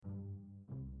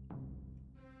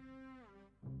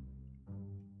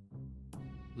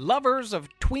Lovers of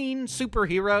tween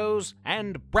superheroes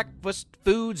and breakfast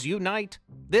foods unite,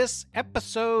 this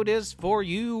episode is for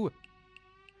you.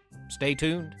 Stay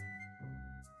tuned.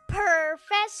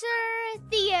 Professor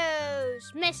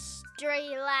Theo's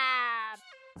Mystery Lab.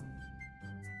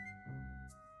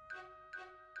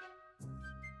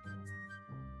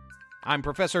 I'm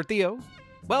Professor Theo.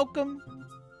 Welcome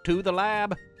to the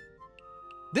lab.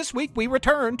 This week we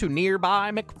return to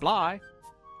nearby McFly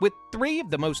with three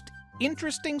of the most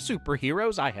interesting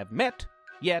superheroes I have met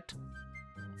yet.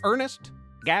 Ernest,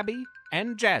 Gabby,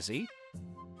 and Jazzy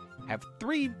have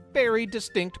three very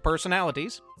distinct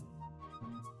personalities,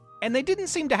 and they didn't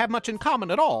seem to have much in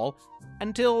common at all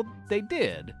until they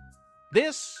did.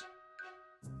 This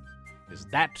is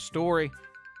that story.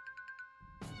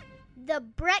 The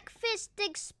Breakfast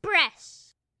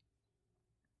Express.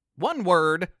 One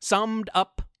word summed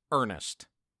up Ernest.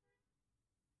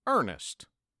 Ernest.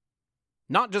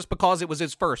 Not just because it was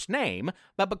his first name,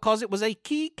 but because it was a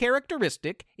key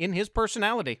characteristic in his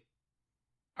personality.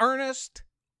 Ernest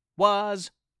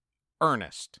was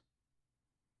Ernest.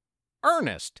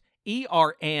 Ernest,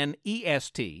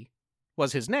 E-R-N-E-S-T,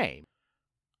 was his name.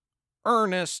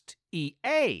 Ernest,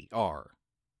 E-A-R-N-E-S-T,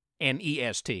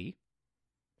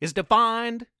 is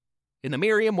defined in the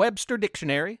Merriam-Webster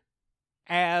Dictionary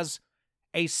as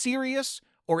a serious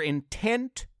or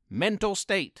intent mental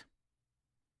state.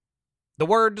 The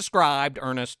word described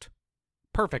Ernest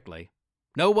perfectly.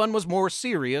 No one was more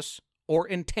serious or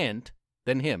intent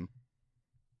than him.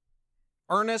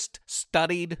 Ernest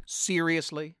studied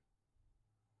seriously.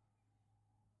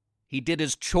 He did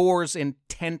his chores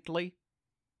intently.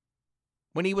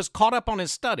 When he was caught up on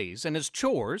his studies and his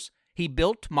chores, he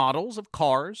built models of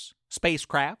cars,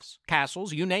 spacecrafts,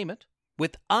 castles, you name it,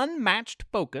 with unmatched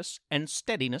focus and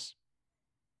steadiness.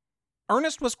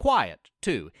 Ernest was quiet,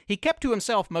 too. He kept to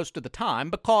himself most of the time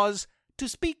because, to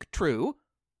speak true,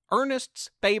 Ernest's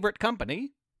favorite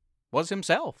company was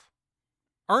himself.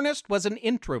 Ernest was an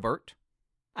introvert.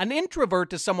 An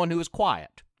introvert is someone who is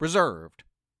quiet, reserved,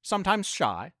 sometimes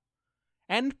shy,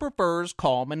 and prefers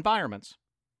calm environments.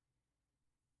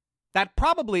 That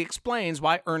probably explains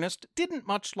why Ernest didn't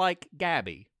much like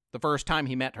Gabby the first time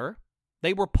he met her.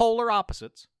 They were polar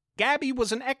opposites. Gabby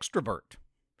was an extrovert.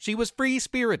 She was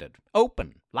free-spirited,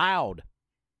 open, loud.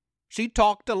 She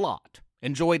talked a lot,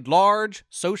 enjoyed large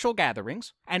social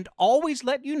gatherings, and always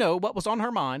let you know what was on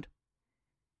her mind.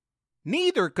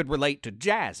 Neither could relate to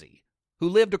Jazzy, who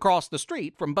lived across the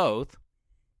street from both.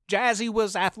 Jazzy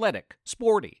was athletic,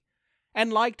 sporty,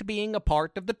 and liked being a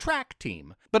part of the track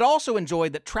team, but also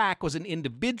enjoyed that track was an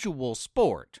individual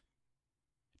sport.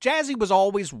 Jazzy was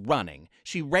always running.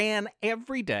 She ran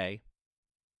every day.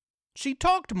 She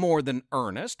talked more than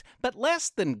Ernest, but less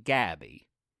than Gabby.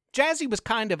 Jazzy was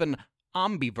kind of an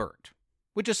ambivert,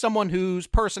 which is someone whose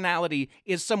personality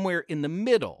is somewhere in the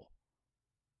middle,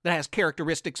 that has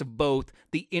characteristics of both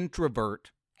the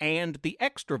introvert and the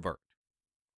extrovert.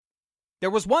 There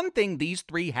was one thing these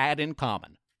three had in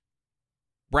common: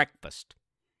 breakfast.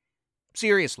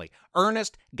 Seriously,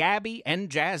 Ernest, Gabby, and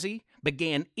Jazzy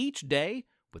began each day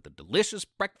with a delicious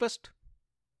breakfast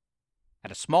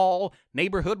at a small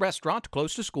neighborhood restaurant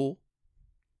close to school.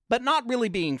 But not really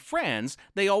being friends,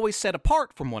 they always set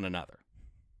apart from one another.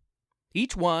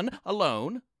 Each one,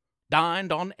 alone,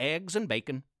 dined on eggs and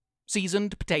bacon,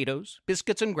 seasoned potatoes,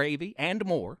 biscuits and gravy, and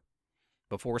more,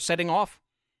 before setting off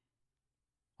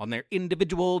on their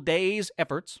individual day's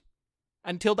efforts,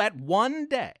 until that one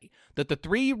day that the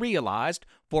three realized,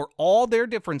 for all their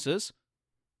differences,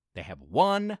 they have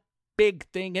one big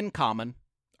thing in common.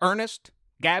 Ernest,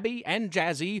 Gabby, and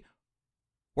Jazzy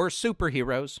were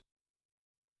superheroes.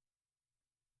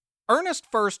 Ernest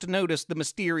first noticed the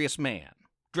mysterious man,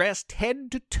 dressed head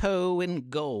to toe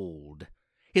in gold,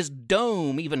 his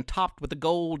dome even topped with a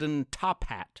golden top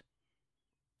hat.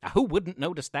 Now, who wouldn't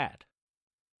notice that?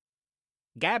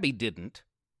 Gabby didn't.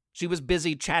 She was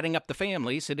busy chatting up the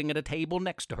family sitting at a table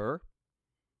next to her.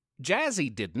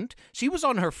 Jazzy didn't. She was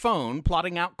on her phone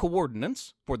plotting out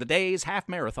coordinates for the day's half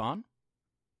marathon.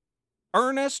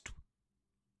 Ernest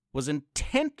was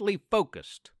intently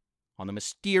focused on the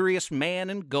mysterious man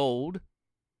in gold.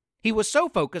 He was so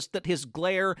focused that his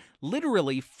glare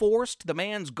literally forced the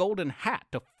man's golden hat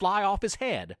to fly off his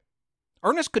head.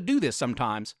 Ernest could do this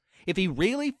sometimes. If he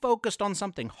really focused on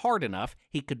something hard enough,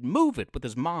 he could move it with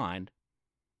his mind.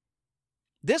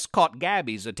 This caught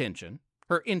Gabby's attention.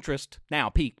 Her interest now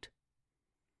piqued.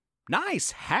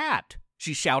 "Nice hat,"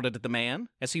 she shouted at the man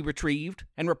as he retrieved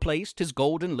and replaced his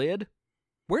golden lid.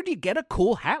 "Where'd you get a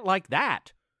cool hat like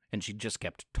that?" And she just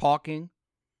kept talking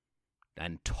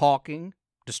and talking,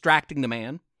 distracting the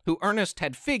man, who Ernest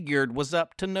had figured was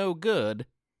up to no good.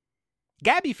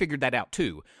 Gabby figured that out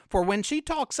too, for when she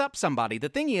talks up somebody, the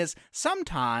thing is,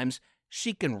 sometimes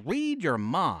she can read your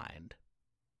mind.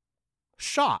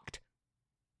 Shocked,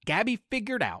 Gabby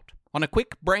figured out, on a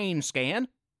quick brain scan,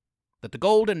 that the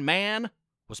Golden Man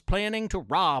was planning to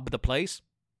rob the place.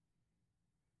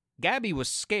 Gabby was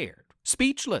scared,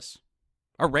 speechless,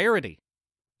 a rarity.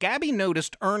 Gabby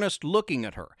noticed Ernest looking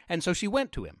at her, and so she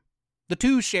went to him. The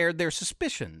two shared their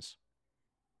suspicions.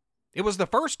 It was the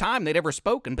first time they'd ever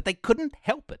spoken, but they couldn't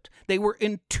help it. They were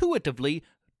intuitively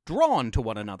drawn to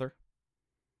one another.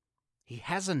 "He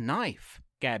has a knife,"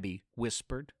 Gabby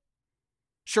whispered.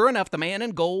 Sure enough, the man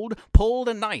in gold pulled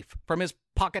a knife from his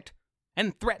pocket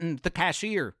and threatened the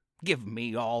cashier. "Give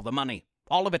me all the money,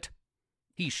 all of it,"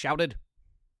 he shouted.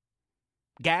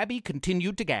 Gabby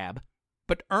continued to gab,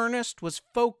 but Ernest was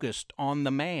focused on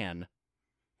the man.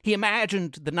 He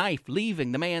imagined the knife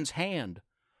leaving the man's hand,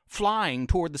 flying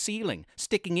toward the ceiling,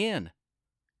 sticking in.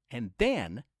 And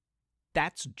then,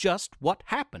 that's just what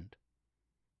happened.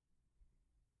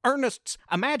 Ernest's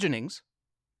imaginings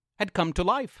had come to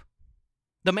life.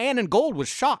 The man in gold was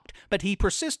shocked, but he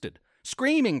persisted,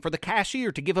 screaming for the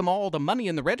cashier to give him all the money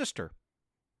in the register.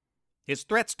 His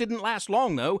threats didn't last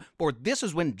long, though, for this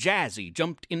is when Jazzy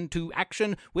jumped into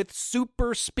action with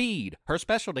super speed, her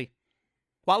specialty.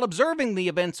 While observing the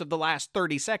events of the last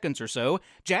 30 seconds or so,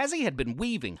 Jazzy had been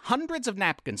weaving hundreds of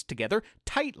napkins together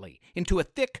tightly into a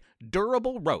thick,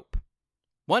 durable rope.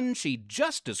 One she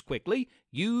just as quickly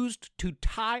used to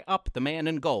tie up the man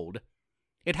in gold.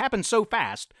 It happened so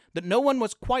fast that no one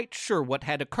was quite sure what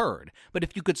had occurred, but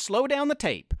if you could slow down the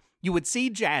tape, you would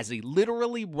see Jazzy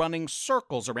literally running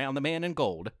circles around the man in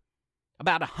gold.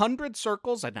 About 100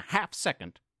 circles in a half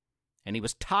second. And he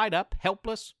was tied up,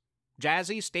 helpless,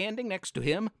 Jazzy standing next to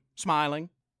him,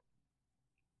 smiling.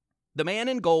 The man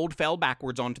in gold fell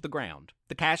backwards onto the ground.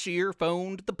 The cashier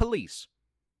phoned the police.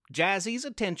 Jazzy's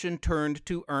attention turned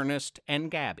to Ernest and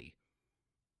Gabby,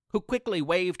 who quickly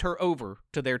waved her over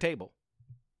to their table.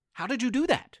 "How did you do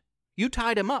that? You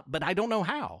tied him up, but I don't know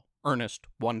how," Ernest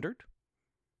wondered.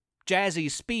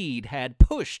 Jazzy's speed had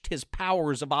pushed his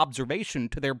powers of observation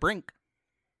to their brink.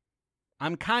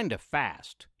 "I'm kind of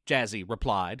fast," Jazzy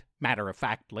replied,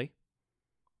 matter-of-factly.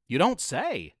 "You don't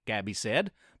say," Gabby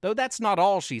said, though that's not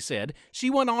all she said. She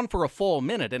went on for a full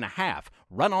minute and a half,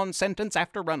 run-on sentence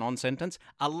after run-on sentence,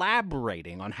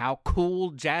 elaborating on how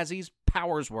cool Jazzy's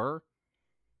powers were.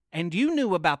 "And you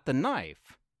knew about the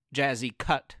knife," Jazzy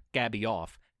cut Gabby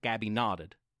off. Gabby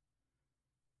nodded.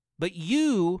 "But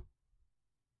you,"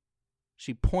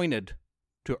 she pointed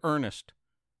to Ernest,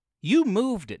 "you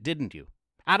moved it, didn't you?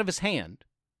 Out of his hand,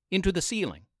 into the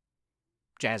ceiling?"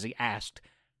 Jazzy asked.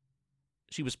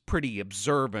 She was pretty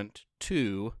observant,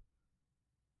 too.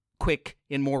 Quick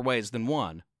in more ways than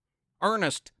one.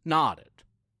 Ernest nodded,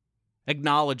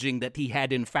 acknowledging that he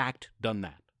had in fact done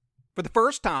that. For the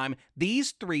first time,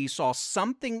 these three saw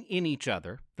something in each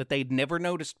other that they'd never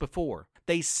noticed before.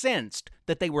 They sensed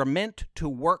that they were meant to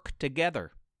work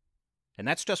together. And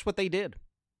that's just what they did.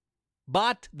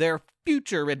 But their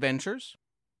future adventures,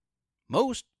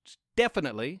 most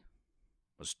definitely,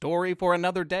 a story for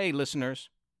another day, listeners.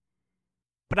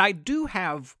 But I do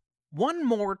have one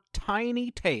more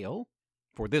tiny tale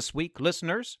for this week,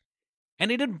 listeners, and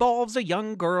it involves a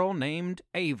young girl named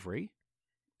Avery,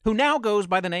 who now goes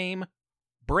by the name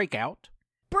Breakout.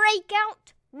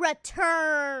 Breakout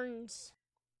returns.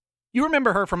 You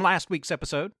remember her from last week's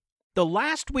episode? The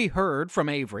last we heard from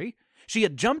Avery, she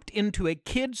had jumped into a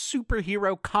kid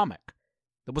superhero comic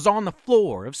that was on the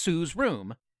floor of Sue's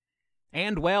room.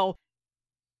 And, well,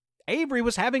 Avery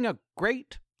was having a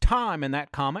great time in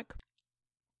that comic.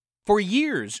 For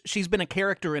years, she's been a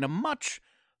character in a much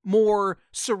more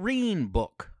serene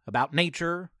book about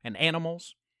nature and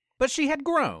animals. But she had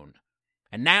grown,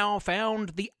 and now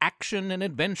found the action and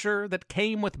adventure that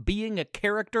came with being a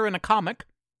character in a comic.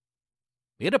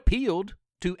 It appealed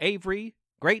to Avery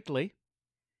greatly.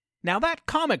 Now, that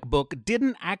comic book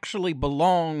didn't actually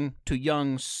belong to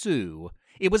young Sue.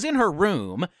 It was in her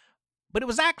room, but it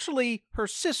was actually her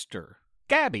sister,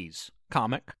 Gabby's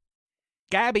comic.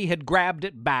 Gabby had grabbed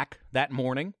it back that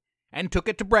morning and took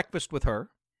it to breakfast with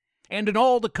her. And in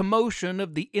all the commotion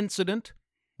of the incident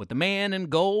with the man in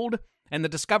gold and the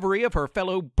discovery of her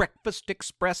fellow Breakfast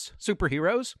Express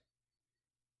superheroes,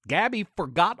 Gabby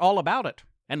forgot all about it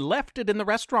and left it in the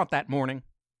restaurant that morning.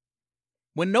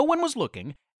 When no one was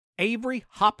looking, Avery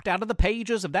hopped out of the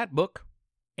pages of that book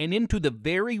and into the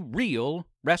very real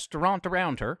restaurant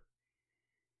around her.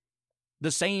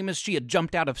 The same as she had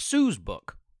jumped out of Sue's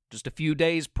book just a few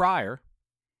days prior.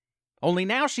 Only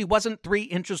now she wasn't 3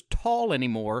 inches tall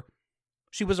anymore.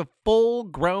 She was a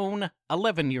full-grown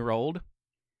 11-year-old.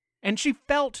 And she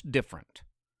felt different,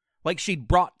 like she'd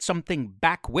brought something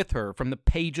back with her from the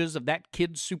pages of that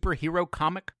kid's superhero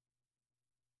comic.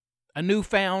 A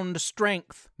newfound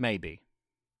strength, maybe.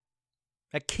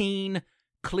 A keen,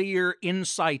 clear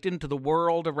insight into the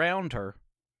world around her.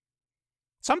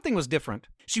 Something was different.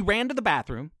 She ran to the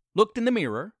bathroom, looked in the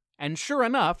mirror, and sure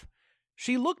enough,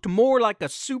 she looked more like a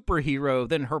superhero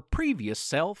than her previous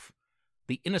self,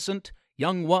 the innocent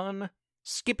young one,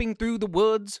 skipping through the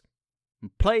woods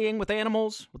and playing with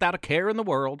animals without a care in the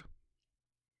world.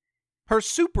 Her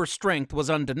super strength was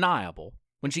undeniable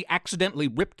when she accidentally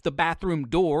ripped the bathroom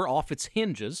door off its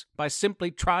hinges by simply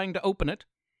trying to open it.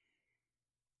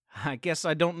 "I guess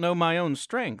I don't know my own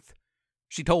strength,"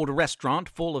 she told a restaurant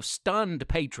full of stunned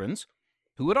patrons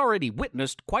who had already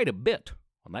witnessed quite a bit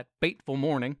on that fateful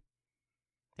morning.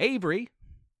 Avery,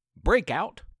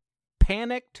 Breakout,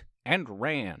 panicked and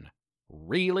ran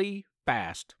really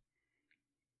fast.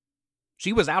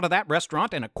 She was out of that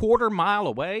restaurant and a quarter-mile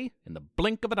away in the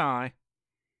blink of an eye.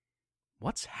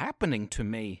 What's happening to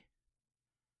me?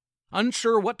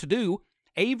 Unsure what to do,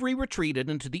 Avery retreated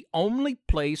into the only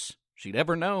place she'd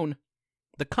ever known,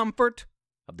 the comfort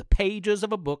of the pages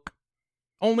of a book.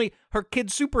 Only her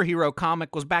kid's superhero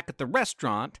comic was back at the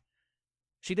restaurant.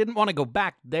 She didn't want to go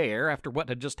back there after what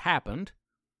had just happened.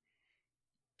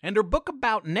 And her book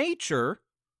about nature,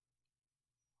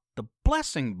 the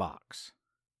blessing box.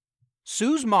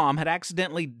 Sue's mom had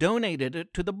accidentally donated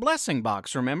it to the blessing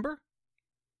box, remember?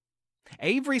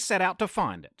 Avery set out to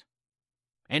find it.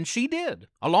 And she did,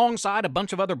 alongside a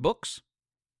bunch of other books.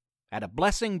 At a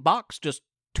blessing box just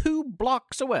 2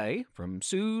 blocks away from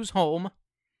Sue's home,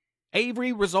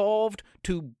 Avery resolved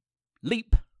to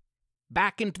leap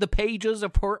back into the pages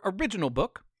of her original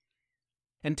book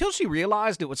until she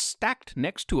realized it was stacked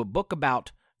next to a book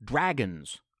about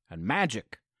dragons and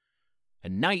magic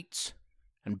and knights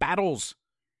and battles.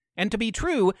 And to be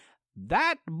true,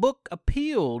 that book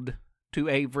appealed to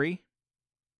Avery.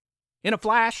 In a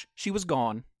flash, she was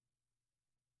gone.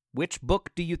 Which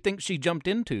book do you think she jumped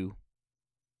into?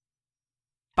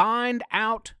 Find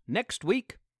out next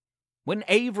week when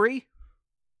Avery,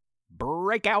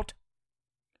 Breakout,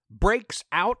 breaks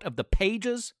out of the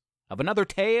pages of another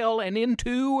tale and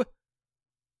into...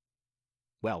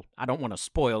 Well, I don't want to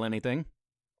spoil anything.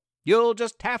 You'll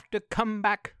just have to come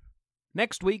back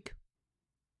next week.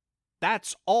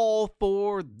 That's all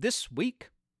for this week.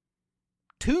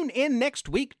 Tune in next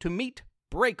week to meet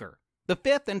Breaker, the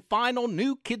 5th and final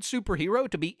new kid superhero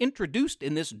to be introduced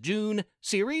in this June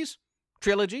series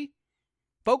trilogy,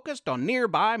 focused on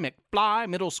nearby McFly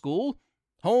Middle School,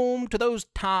 home to those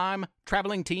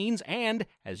time-traveling teens, and,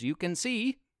 as you can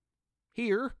see,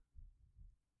 here,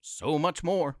 so much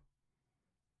more.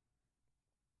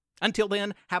 Until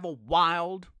then, have a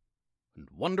wild and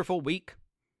wonderful week.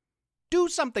 Do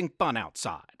something fun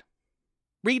outside.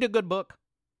 Read a good book,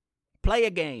 play a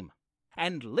game,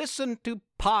 and listen to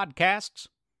podcasts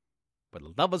for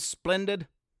the love of splendid,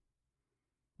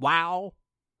 wow,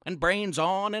 and brains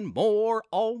on, and more,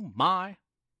 oh my.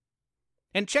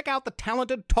 And check out the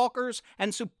talented talkers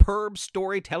and superb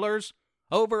storytellers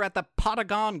over at the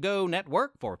Potagon Go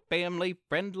network for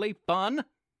family-friendly fun.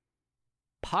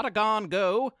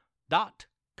 PotagonGo.com.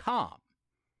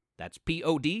 That's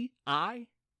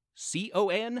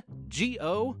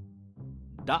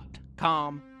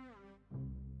PODICONGO.com.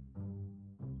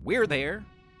 We're there.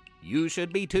 You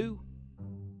should be too.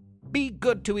 Be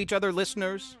good to each other,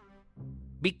 listeners.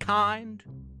 Be kind.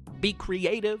 Be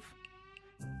creative.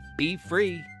 Be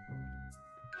free.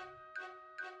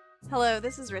 Hello,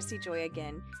 this is Risty Joy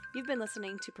again. You've been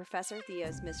listening to Professor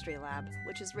Theo's Mystery Lab,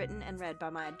 which is written and read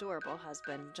by my adorable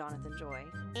husband, Jonathan Joy.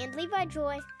 And Levi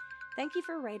Joy. Thank you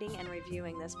for rating and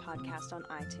reviewing this podcast on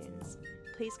iTunes.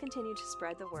 Please continue to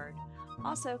spread the word.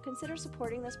 Also, consider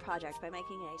supporting this project by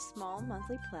making a small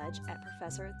monthly pledge at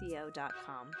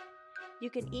ProfessorTheo.com. You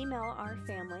can email our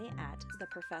family at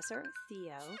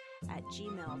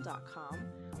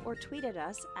theprofessortheo@gmail.com or tweet at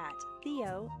us at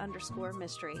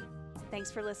Theo_mystery.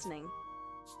 Thanks for listening.